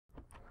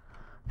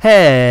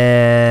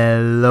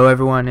Hello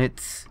everyone,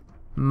 it's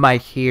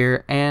Mike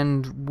here,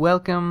 and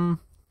welcome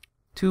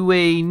to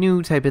a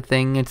new type of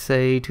thing. It's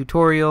a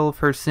tutorial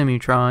for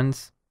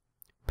Simutrans,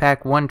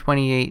 Pack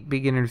 128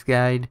 Beginner's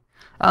Guide,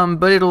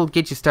 but it'll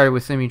get you started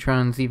with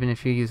Simutrans even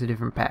if you use a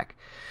different pack.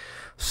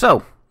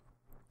 So,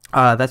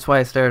 that's why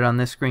I started on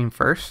this screen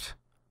first.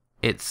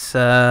 It's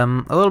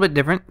a little bit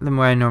different than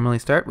where I normally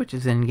start, which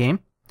is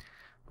in-game.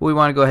 We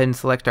want to go ahead and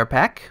select our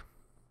pack.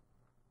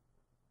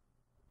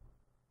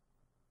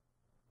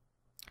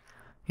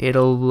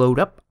 It'll load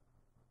up.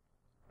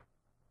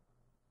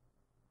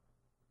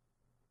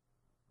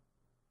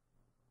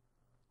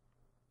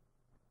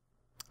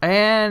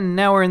 And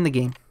now we're in the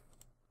game.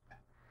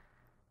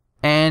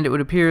 And it would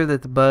appear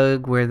that the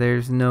bug where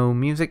there's no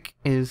music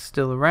is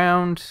still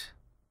around.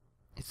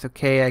 It's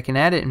okay, I can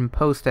add it in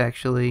post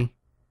actually.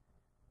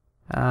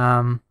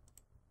 Either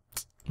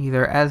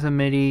as a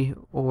MIDI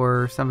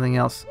or something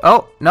else.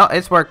 Oh, no,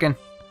 it's working.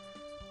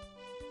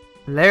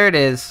 There it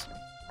is.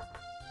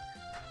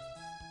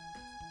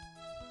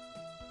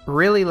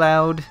 Really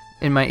loud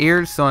in my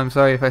ears, so I'm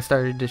sorry if I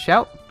started to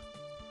shout.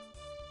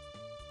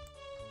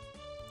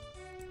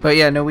 But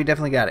yeah, no, we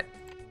definitely got it.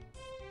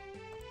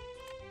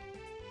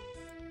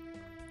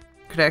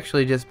 Could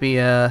actually just be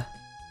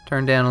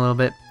turned down a little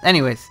bit.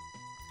 Anyways,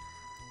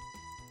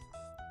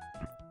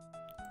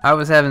 I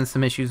was having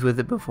some issues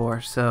with it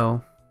before,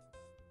 so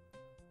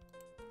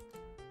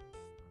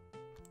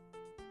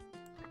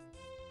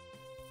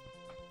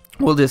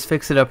we'll just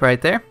fix it up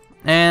right there.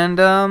 And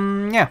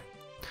yeah.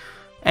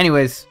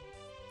 Anyways,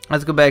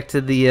 let's go back to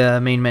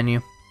the main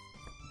menu.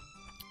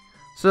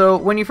 So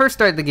when you first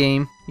start the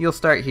game, you'll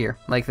start here,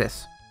 like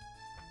this.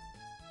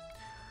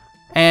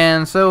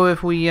 And so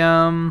if we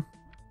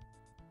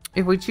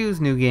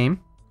choose new game,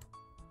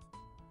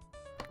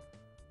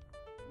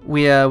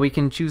 we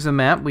can choose a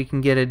map. We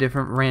can get a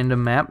different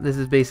random map. This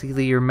is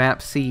basically your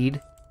map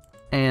seed.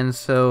 And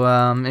so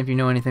if you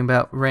know anything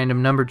about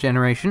random number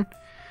generation,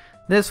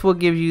 this will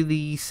give you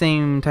the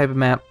same type of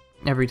map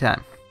every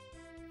time,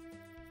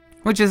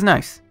 which is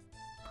nice.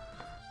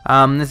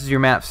 This is your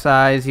map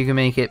size. You can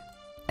make it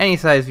any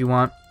size you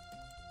want.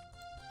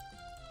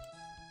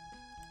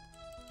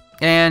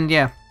 And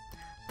yeah,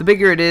 the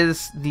bigger it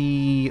is,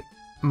 the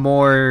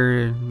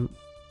more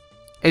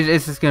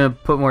it's just going to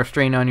put more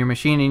strain on your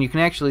machine. And you can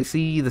actually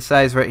see the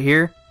size right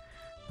here.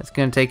 That's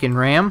going to take in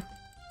RAM.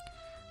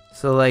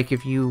 So like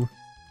if you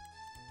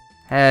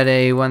had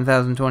a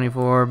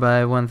 1024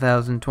 by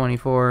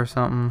 1024 or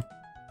something,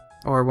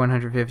 or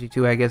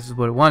 152 I guess is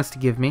what it wants to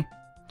give me.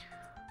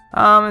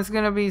 It's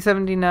going to be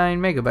 79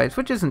 megabytes,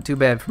 which isn't too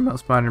bad for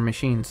most modern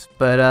machines.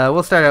 But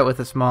we'll start out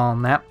with a small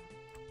map,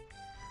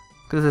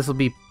 because this will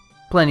be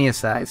plenty of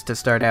size to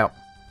start out.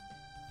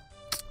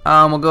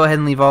 We'll go ahead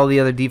and leave all the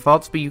other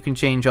defaults, but you can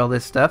change all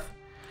this stuff.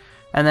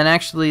 And then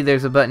actually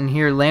there's a button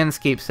here,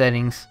 Landscape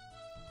Settings,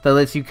 that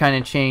lets you kind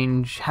of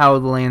change how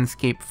the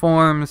landscape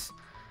forms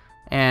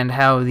and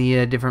how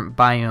the different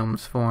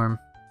biomes form.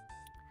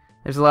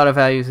 There's a lot of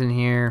values in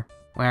here.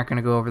 We aren't going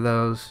to go over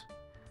those.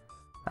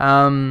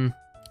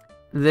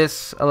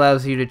 This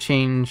allows you to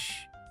change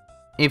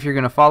if you're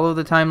going to follow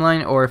the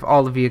timeline or if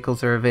all the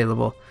vehicles are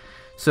available.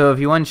 So if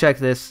you uncheck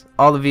this,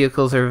 all the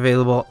vehicles are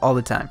available all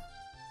the time.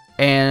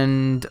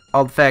 And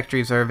all the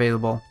factories are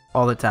available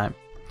all the time.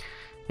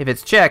 If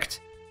it's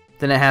checked,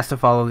 then it has to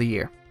follow the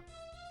year.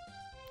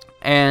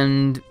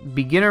 And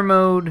beginner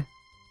mode,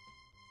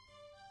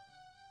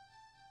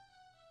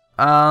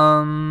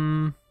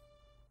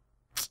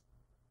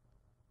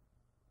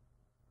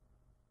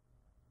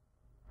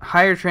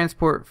 higher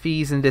transport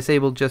fees and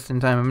disabled just in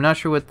time. I'm not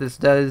sure what this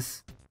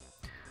does.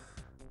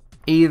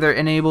 Either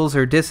enables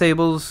or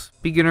disables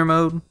beginner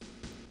mode,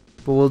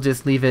 but we'll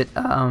just leave it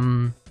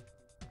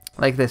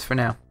like this for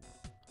now.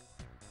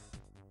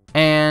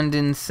 And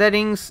in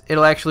settings,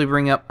 it'll actually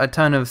bring up a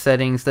ton of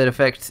settings that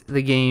affect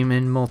the game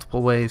in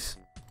multiple ways.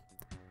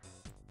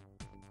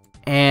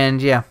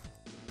 And yeah,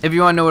 if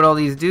you want to know what all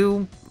these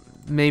do,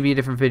 maybe a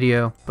different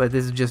video, but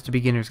this is just a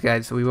beginner's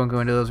guide, so we won't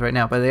go into those right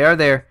now, but they are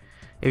there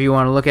if you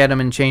want to look at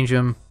them and change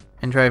them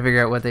and try to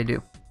figure out what they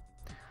do.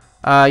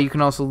 You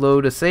can also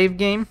load a save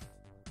game,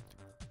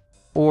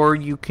 or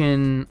you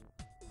can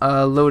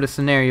load a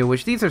scenario,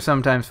 which these are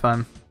sometimes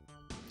fun.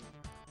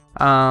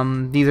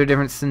 These are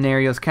different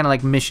scenarios, kind of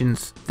like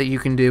missions that you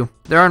can do.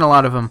 There aren't a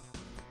lot of them,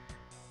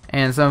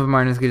 and some of them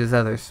aren't as good as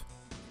others,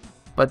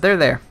 but they're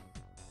there.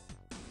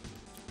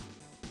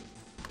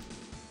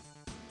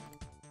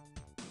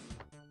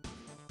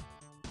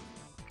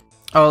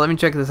 Oh, let me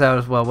check this out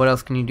as well. What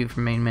else can you do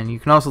from main menu? You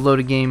can also load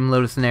a game,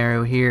 load a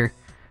scenario here,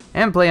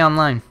 and play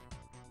online.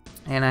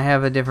 And I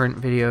have a different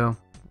video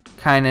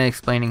kind of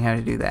explaining how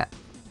to do that.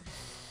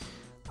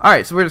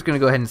 Alright, so we're just going to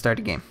go ahead and start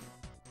a game.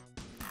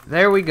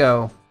 There we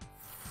go.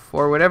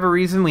 For whatever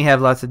reason, we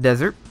have lots of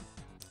desert.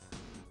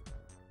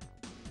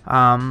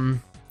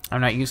 I'm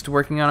not used to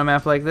working on a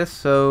map like this,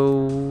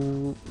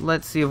 so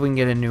let's see if we can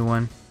get a new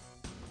one.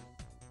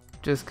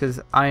 Just because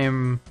I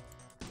am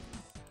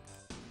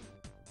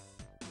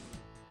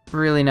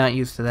really not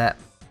used to that.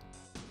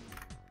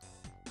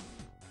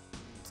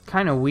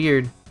 kind of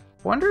weird.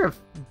 Wonder if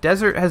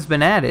desert has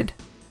been added.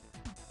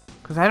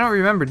 Because I don't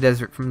remember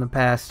desert from the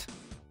past.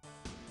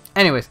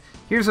 Anyways,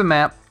 here's a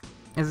map.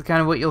 This is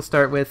kind of what you'll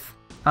start with.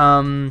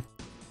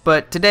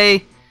 But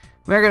today,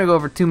 we're not going to go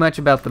over too much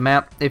about the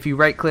map. If you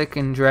right click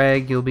and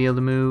drag, you'll be able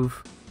to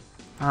move.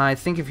 I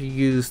think if you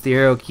use the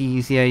arrow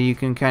keys, yeah, you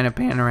can kind of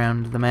pan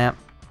around the map.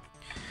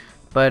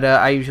 But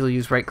I usually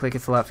use right click,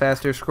 it's a lot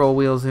faster. Scroll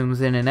wheel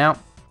zooms in and out.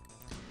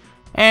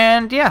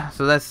 And yeah,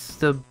 so that's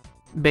the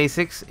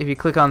basics. If you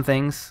click on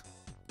things,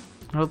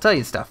 it'll tell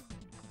you stuff.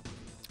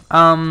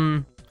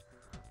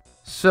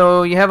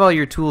 So you have all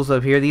your tools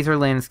up here. These are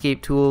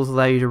landscape tools,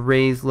 allow you to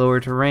raise, lower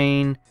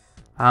terrain,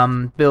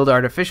 build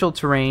artificial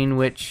terrain,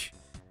 which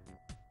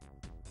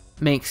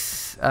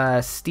makes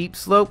steep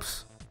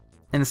slopes.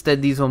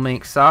 Instead, these will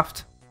make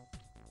soft.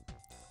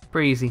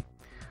 Pretty easy.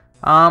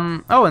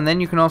 Oh, and then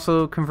you can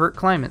also convert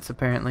climates,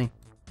 apparently.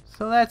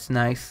 So that's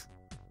nice.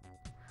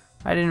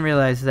 I didn't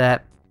realize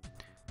that.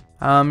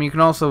 You can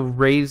also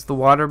raise the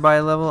water by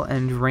a level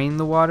and drain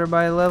the water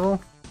by a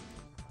level.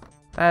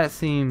 That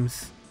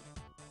seems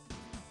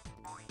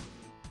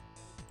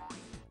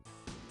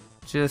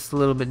just a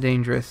little bit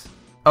dangerous.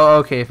 Oh,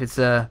 okay, if it's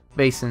a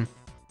basin.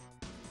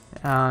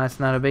 It's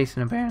not a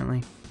basin,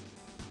 apparently.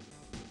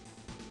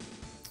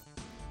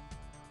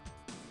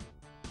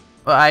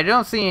 Well, I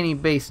don't see any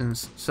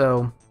basins,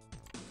 so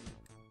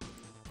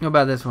how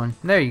about this one?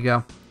 There you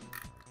go.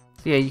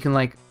 So yeah, you can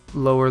like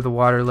lower the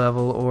water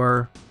level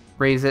or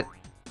raise it.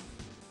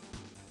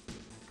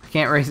 I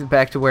can't raise it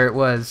back to where it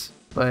was,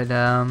 but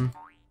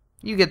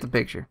you get the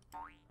picture.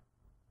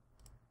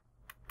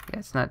 Yeah,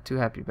 it's not too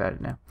happy about it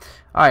now.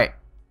 Alright.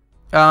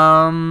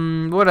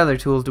 What other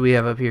tools do we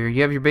have up here?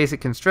 You have your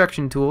basic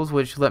construction tools,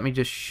 which let me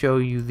just show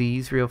you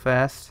these real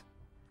fast.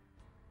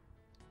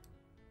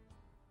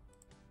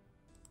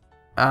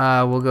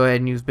 We'll go ahead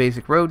and use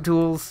basic road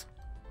tools.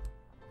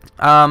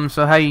 So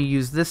how you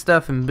use this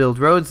stuff and build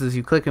roads is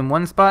you click in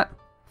one spot,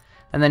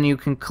 and then you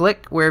can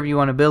click wherever you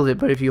want to build it,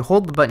 but if you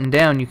hold the button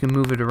down, you can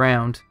move it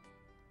around.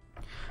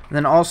 And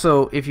then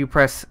also, if you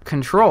press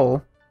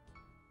Control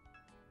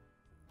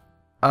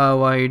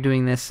while you're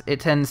doing this,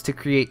 it tends to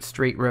create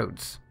straight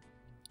roads.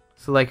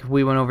 So like if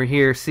we went over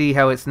here, see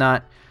how it's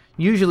not...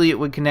 Usually it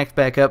would connect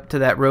back up to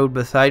that road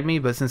beside me,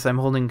 but since I'm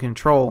holding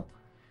Control,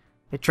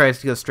 it tries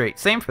to go straight.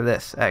 Same for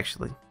this,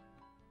 actually.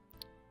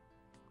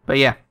 But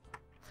yeah.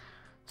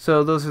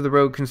 So those are the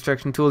road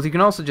construction tools. You can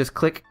also just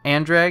click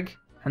and drag,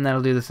 and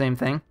that'll do the same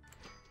thing.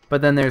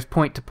 But then there's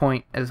point to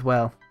point as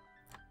well.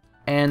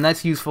 And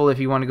that's useful if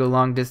you want to go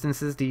long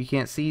distances that you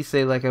can't see.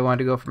 Say like I want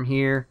to go from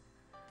here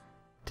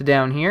to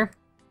down here.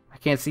 I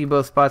can't see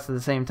both spots at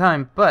the same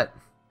time, but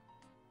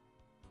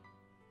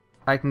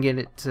I can get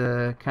it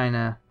to kind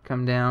of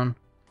come down.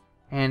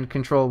 And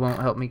Control won't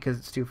help me because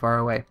it's too far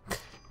away.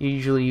 You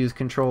usually use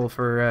Control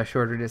for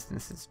shorter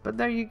distances, but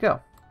there you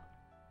go.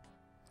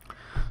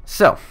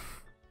 So,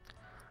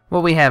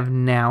 what we have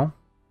now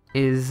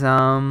is,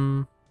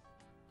 oh,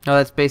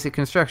 that's basic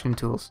construction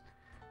tools.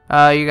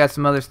 You got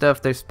some other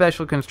stuff. There's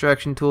special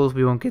construction tools.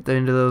 We won't get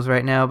into those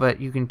right now, but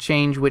you can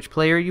change which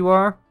player you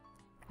are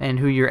and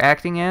who you're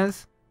acting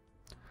as.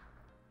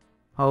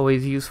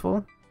 Always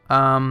useful.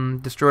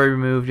 Destroy,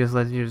 remove, just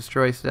lets you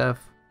destroy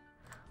stuff.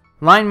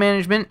 Line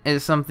management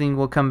is something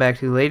we'll come back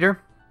to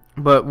later.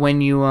 But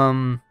when you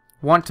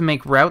want to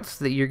make routes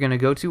that you're going to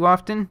go to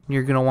often,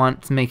 you're going to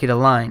want to make it a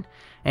line.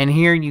 And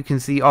here you can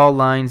see all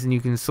lines, and you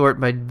can sort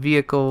by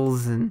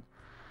vehicles, and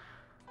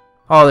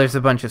oh, there's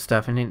a bunch of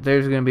stuff, and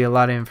there's going to be a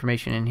lot of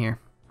information in here.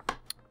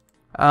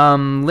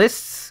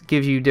 Lists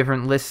give you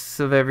different lists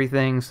of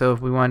everything, so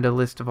if we wanted a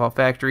list of all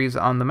factories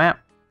on the map,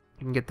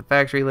 you can get the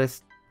factory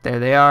list. There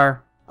they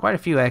are. Quite a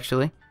few,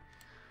 actually,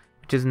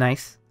 which is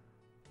nice.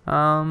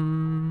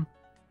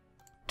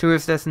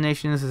 Tourist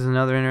destinations is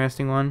another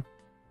interesting one.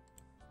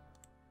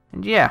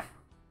 And yeah,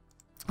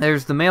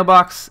 there's the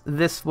mailbox.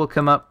 This will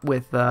come up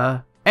with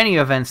any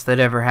events that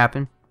ever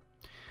happen.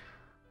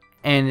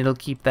 And it'll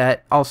keep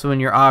that. Also in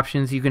your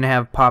options, you can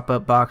have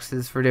pop-up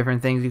boxes for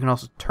different things. You can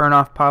also turn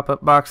off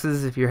pop-up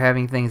boxes if you're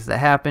having things that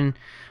happen,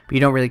 but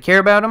you don't really care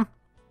about them.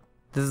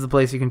 This is the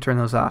place you can turn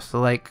those off. So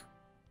like,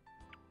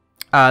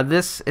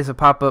 this is a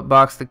pop-up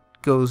box that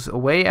goes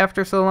away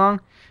after so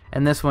long.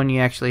 And this one you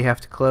actually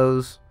have to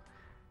close.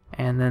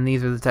 And then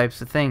these are the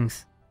types of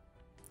things.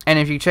 And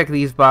if you check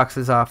these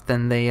boxes off,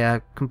 then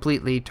they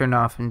completely turn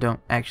off and don't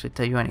actually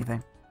tell you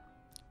anything.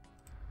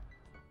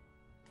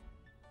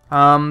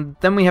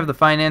 Then we have the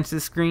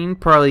finances screen,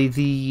 probably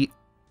the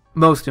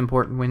most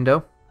important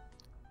window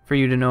for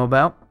you to know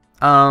about.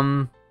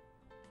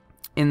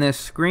 In this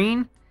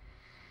screen,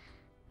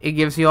 it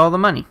gives you all the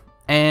money.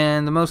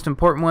 And the most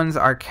important ones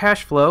are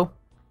cash flow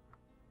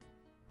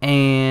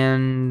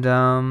and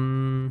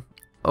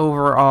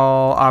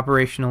overall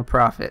operational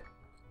profit.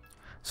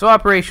 So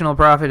operational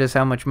profit is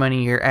how much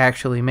money you're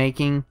actually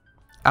making,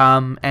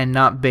 and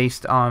not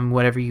based on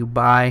whatever you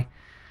buy.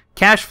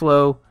 Cash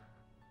flow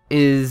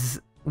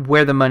is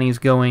where the money's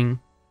going,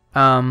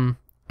 and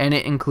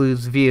it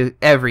includes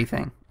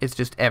everything. It's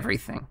just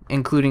everything,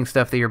 including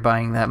stuff that you're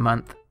buying that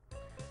month.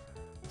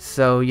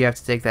 So you have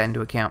to take that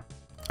into account.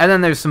 And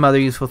then there's some other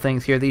useful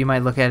things here that you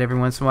might look at every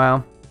once in a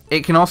while.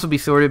 It can also be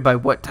sorted by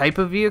what type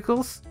of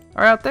vehicles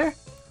are out there.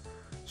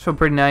 So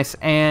pretty nice.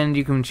 And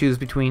you can choose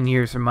between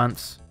years or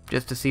months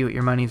just to see what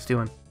your money's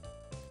doing.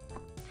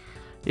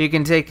 You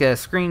can take a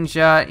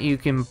screenshot. You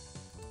can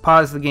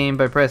pause the game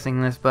by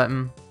pressing this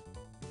button.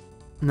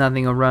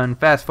 Nothing will run.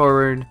 Fast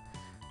forward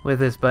with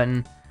this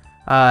button.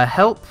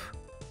 Help.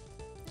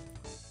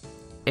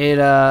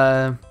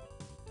 I've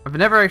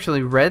never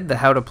actually read the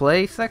how to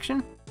play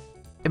section.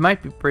 It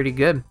might be pretty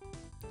good.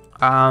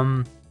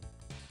 But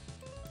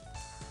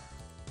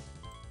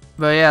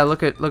yeah,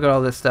 look at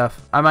all this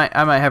stuff. I might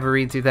have a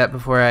read through that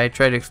before I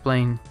try to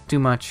explain too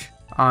much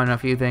on a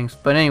few things.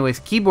 But anyways,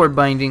 keyboard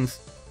bindings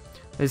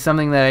is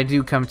something that I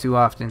do come to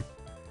often,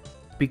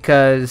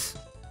 because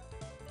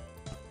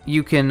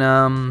you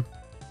can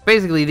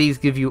basically, these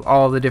give you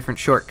all the different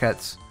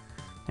shortcuts,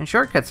 and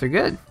shortcuts are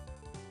good,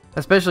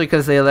 especially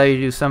because they allow you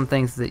to do some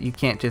things that you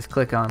can't just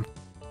click on.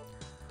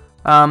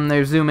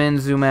 There's zoom in,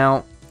 zoom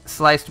out,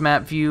 sliced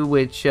map view,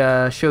 which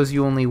shows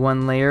you only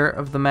one layer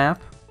of the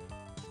map,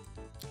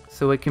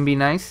 so it can be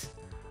nice.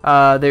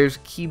 There's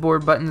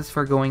keyboard buttons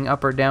for going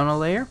up or down a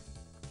layer.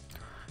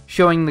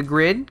 Showing the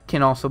grid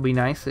can also be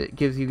nice. It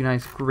gives you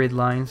nice grid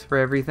lines for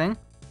everything.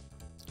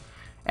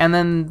 And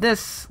then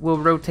this will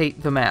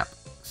rotate the map,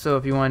 so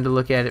if you wanted to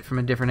look at it from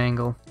a different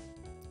angle,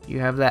 you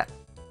have that.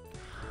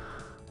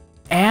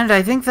 And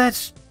I think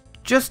that's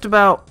just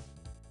about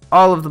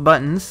all of the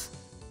buttons.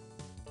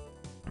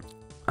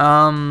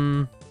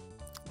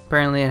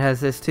 Apparently it has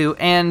this too,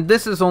 and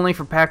this is only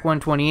for pack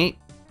 128,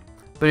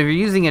 but if you're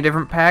using a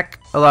different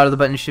pack, a lot of the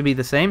buttons should be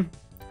the same.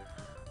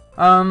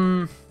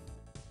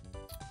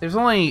 There's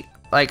only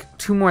like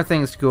 2 more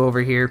things to go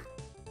over here,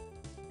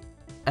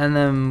 and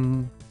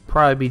then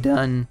probably be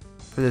done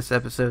for this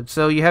episode.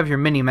 So you have your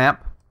mini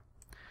map.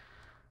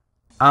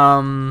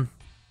 Probably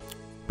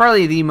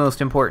the most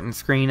important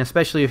screen,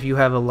 especially if you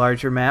have a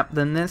larger map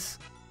than this,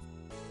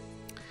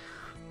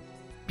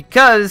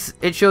 because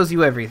it shows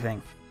you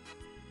everything.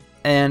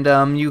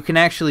 And you can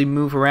actually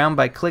move around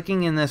by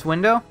clicking in this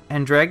window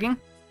and dragging,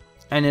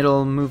 and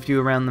it'll move you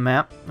around the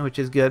map, which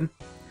is good.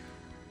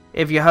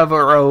 If you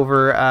hover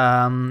over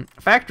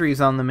factories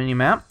on the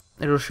mini-map,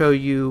 it'll show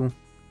you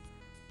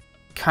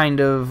kind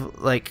of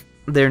like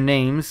their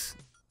names.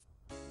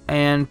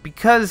 And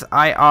because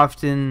I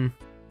often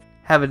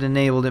have it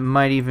enabled, it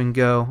might even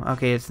go,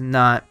 okay, it's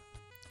not,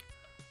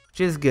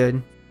 which is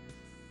good.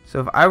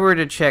 So if I were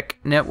to check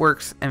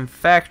networks and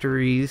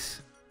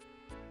factories,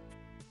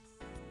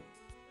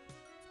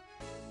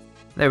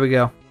 there we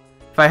go.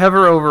 If I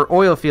hover over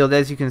oil field,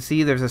 as you can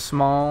see, there's a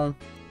small,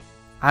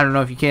 I don't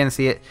know if you can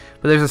see it,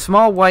 but there's a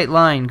small white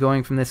line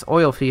going from this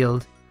oil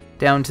field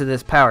down to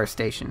this power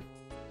station.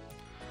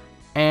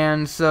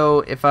 And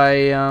so if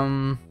I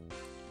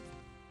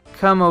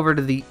come over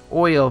to the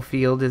oil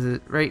field, is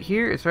it right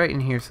here? It's right in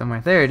here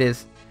somewhere. There it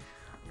is.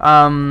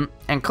 And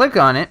click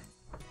on it,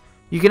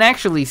 you can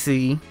actually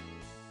see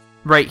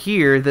right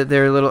here that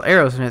there are little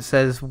arrows, and it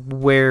says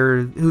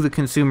who the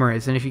consumer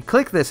is. And if you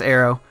click this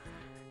arrow,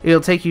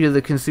 it'll take you to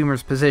the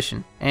consumer's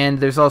position. And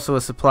there's also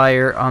a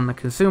supplier on the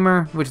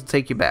consumer, which will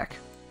take you back.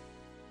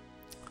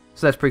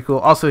 So that's pretty cool.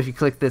 Also, if you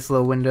click this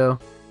little window,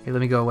 here, let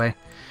me go away.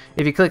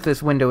 If you click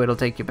this window, it'll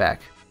take you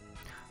back.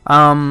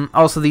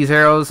 Also, these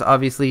arrows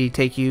obviously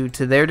take you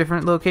to their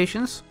different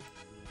locations.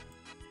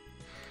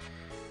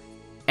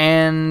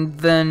 And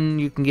then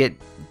you can get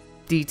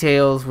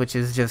details, which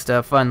is just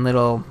a fun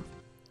little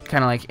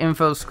kind of like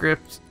info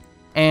script,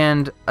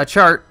 and a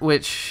chart,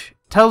 which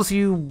tells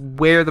you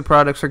where the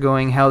products are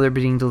going, how they're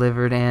being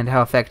delivered, and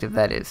how effective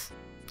that is,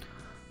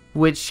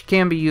 which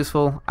can be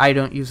useful. I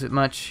don't use it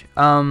much.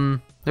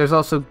 There's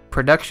also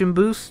production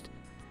boost,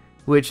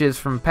 which is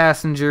from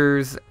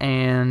passengers,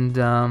 and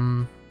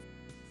well,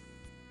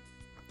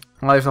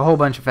 there's a whole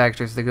bunch of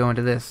factors that go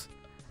into this.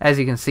 As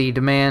you can see,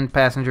 demand,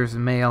 passengers,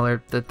 and mail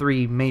are the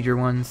 3 major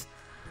ones.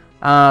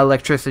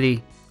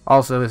 Electricity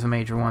also is a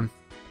major one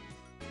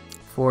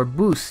for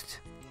boost,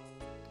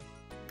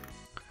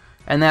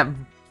 and that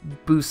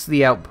boosts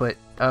the output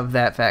of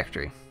that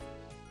factory.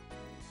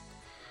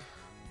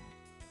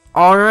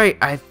 Alright,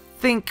 I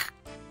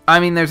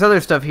mean, there's other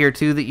stuff here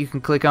too that you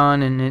can click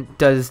on, and it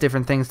does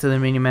different things to the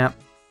mini-map.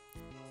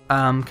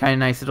 Kind of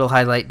nice, it'll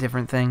highlight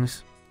different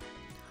things.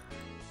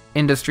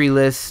 Industry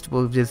list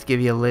will just give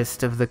you a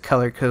list of the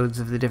color codes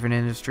of the different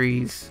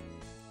industries.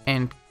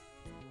 And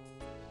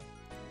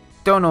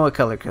don't know what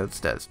color codes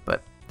does,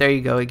 but there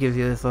you go, it gives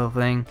you this little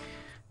thing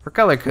for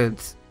color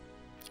codes.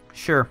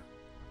 Sure.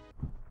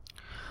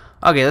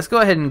 Okay, let's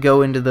go ahead and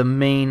go into the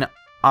main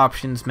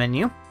options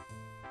menu.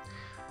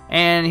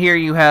 And here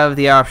you have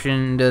the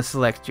option to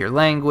select your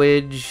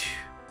language.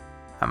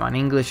 I'm on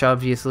English,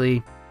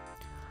 obviously.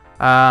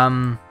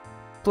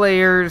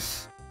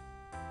 Players.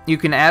 You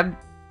can add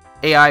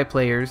AI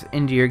players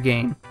into your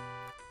game.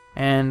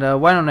 And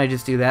why don't I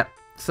just do that?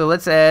 So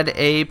let's add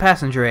a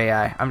passenger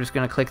AI. I'm just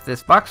going to click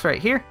this box right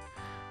here.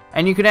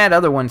 And you can add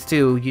other ones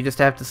too. You just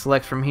have to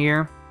select from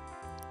here.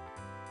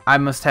 I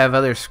must have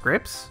other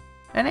scripts.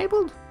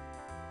 enabled?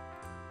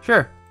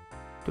 Sure.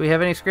 Do we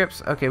have any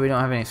scripts? Okay, we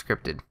don't have any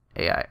scripted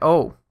AI.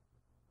 Oh.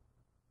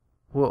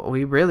 Well,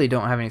 we really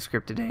don't have any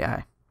scripted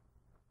AI.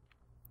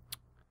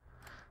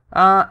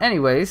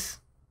 Anyways.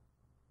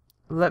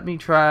 Let me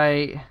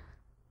try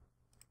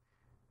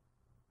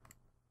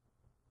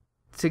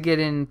to get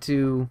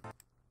into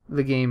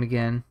the game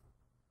again.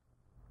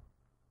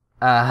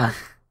 You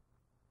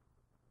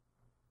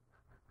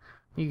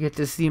get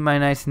to see my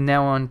nice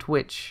now on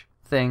Twitch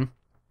thing.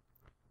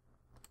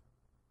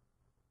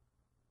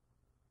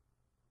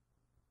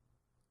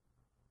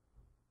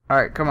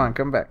 Alright, come on,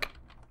 come back.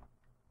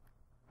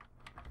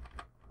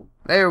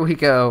 There we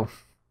go.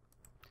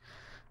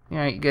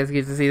 Alright, you guys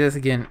get to see this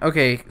again.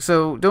 Okay,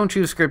 so don't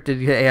choose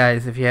scripted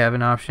AIs if you have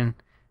an option.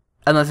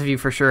 Unless if you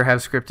for sure have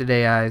scripted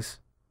AIs.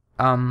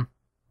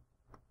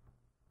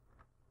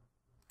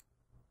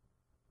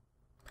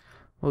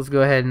 Let's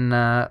go ahead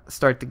and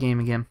start the game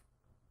again.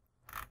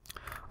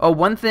 Oh,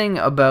 one thing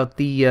about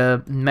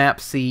the map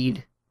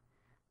seed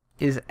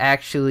is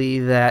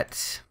actually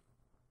that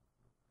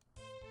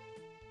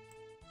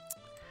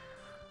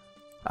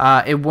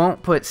it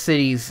won't put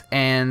cities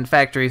and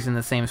factories in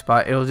the same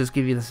spot. It'll just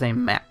give you the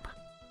same map.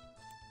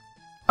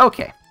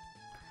 Okay.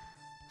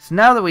 So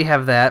now that we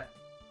have that,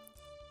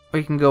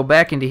 we can go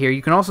back into here.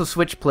 You can also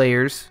switch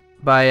players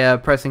by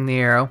pressing the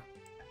arrow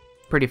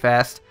pretty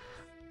fast.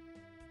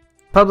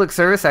 Public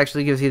service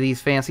actually gives you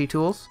these fancy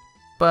tools,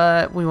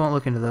 but we won't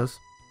look into those.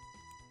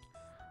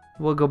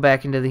 We'll go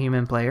back into the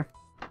human player.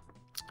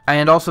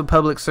 And also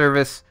public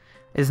service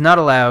is not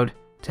allowed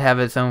to have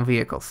its own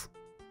vehicles,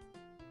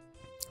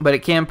 but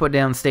it can put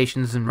down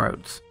stations and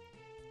roads.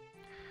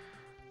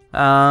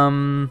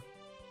 So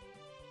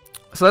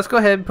let's go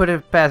ahead and put a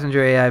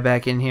passenger AI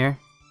back in here.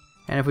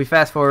 And if we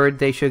fast forward,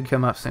 they should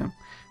come up soon.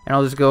 And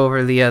I'll just go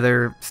over the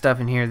other stuff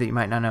in here that you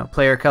might not know.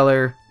 Player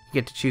color, you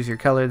get to choose your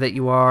color that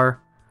you are.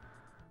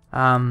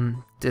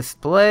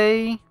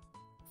 Display, a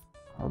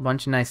whole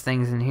bunch of nice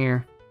things in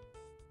here.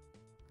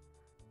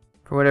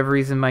 For whatever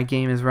reason, my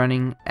game is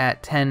running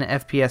at 10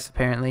 FPS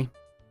apparently.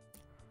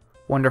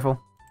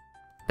 Wonderful.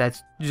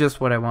 That's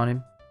just what I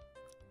wanted.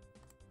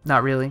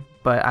 Not really,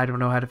 but I don't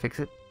know how to fix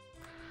it.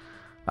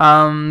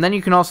 Then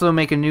you can also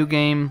make a new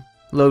game,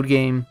 load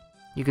game.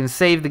 You can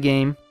save the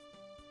game.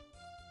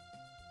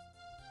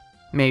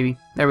 Maybe.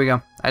 There we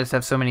go. I just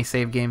have so many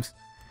save games.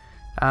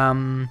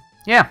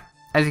 Yeah.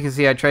 As you can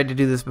see, I tried to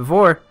do this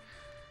before,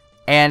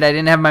 and I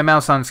didn't have my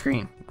mouse on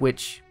screen,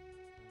 which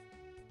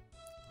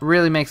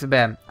really makes it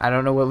bad. I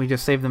don't know what we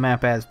just saved the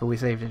map as, but we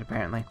saved it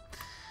apparently.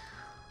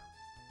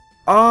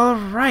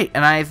 Alright,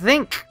 and I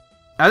think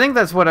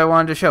that's what I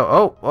wanted to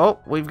show. Oh,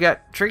 we've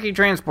got Tricky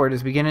Transport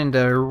is beginning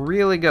to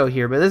really go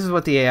here, but this is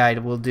what the AI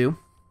will do.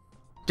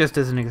 Just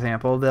as an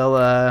example,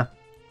 they'll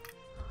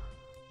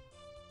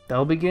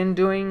begin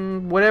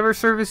doing whatever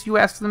service you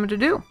ask them to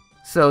do.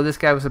 So this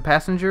guy was a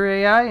passenger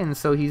AI, and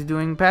so he's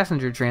doing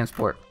passenger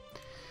transport.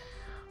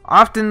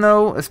 Often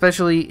though,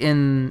 especially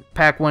in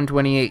Pack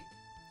 128,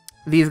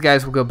 these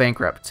guys will go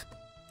bankrupt.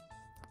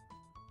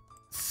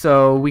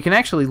 So we can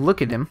actually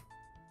look at him,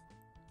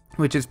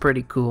 which is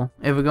pretty cool.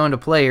 If we go into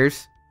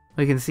players,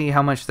 we can see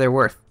how much they're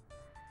worth.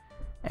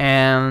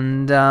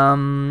 And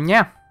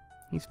yeah,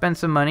 he spent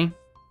some money.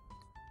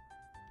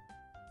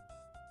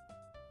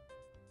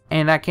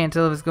 And I can't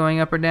tell if it's going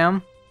up or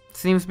down. It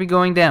seems to be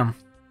going down.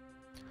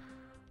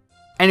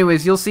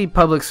 Anyways, you'll see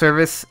public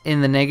service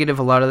in the negative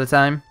a lot of the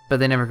time, but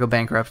they never go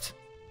bankrupt.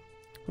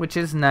 Which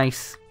is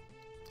nice.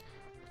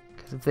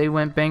 Because if they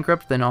went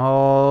bankrupt, then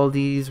all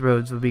these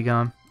roads would be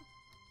gone.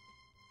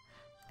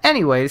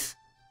 Anyways,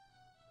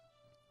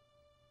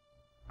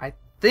 I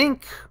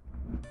think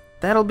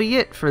that'll be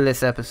it for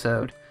this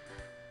episode.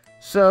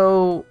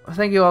 So,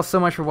 thank you all so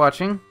much for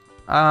watching.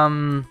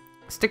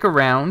 Stick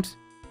around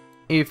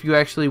if you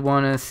actually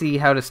want to see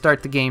how to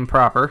start the game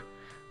proper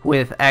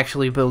with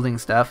actually building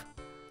stuff.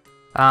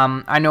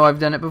 I know I've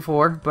done it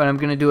before, but I'm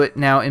going to do it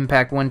now in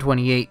Pack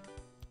 128,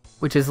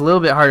 which is a little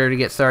bit harder to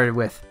get started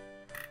with.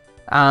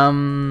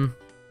 But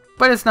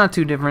it's not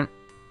too different.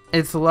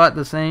 It's a lot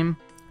the same.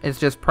 It's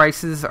just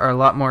prices are a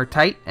lot more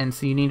tight, and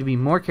so you need to be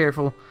more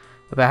careful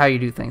about how you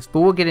do things.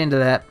 But we'll get into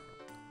that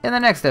in the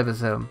next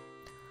episode.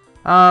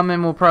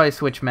 And we'll probably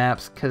switch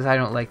maps, because I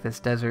don't like this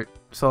desert,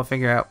 so I'll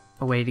figure out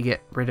a way to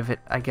get rid of it,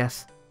 I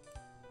guess.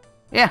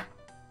 Yeah.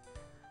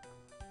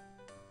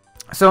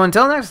 So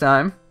until next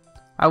time,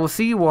 I will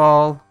see you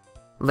all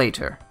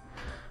later.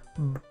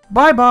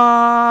 Bye-bye!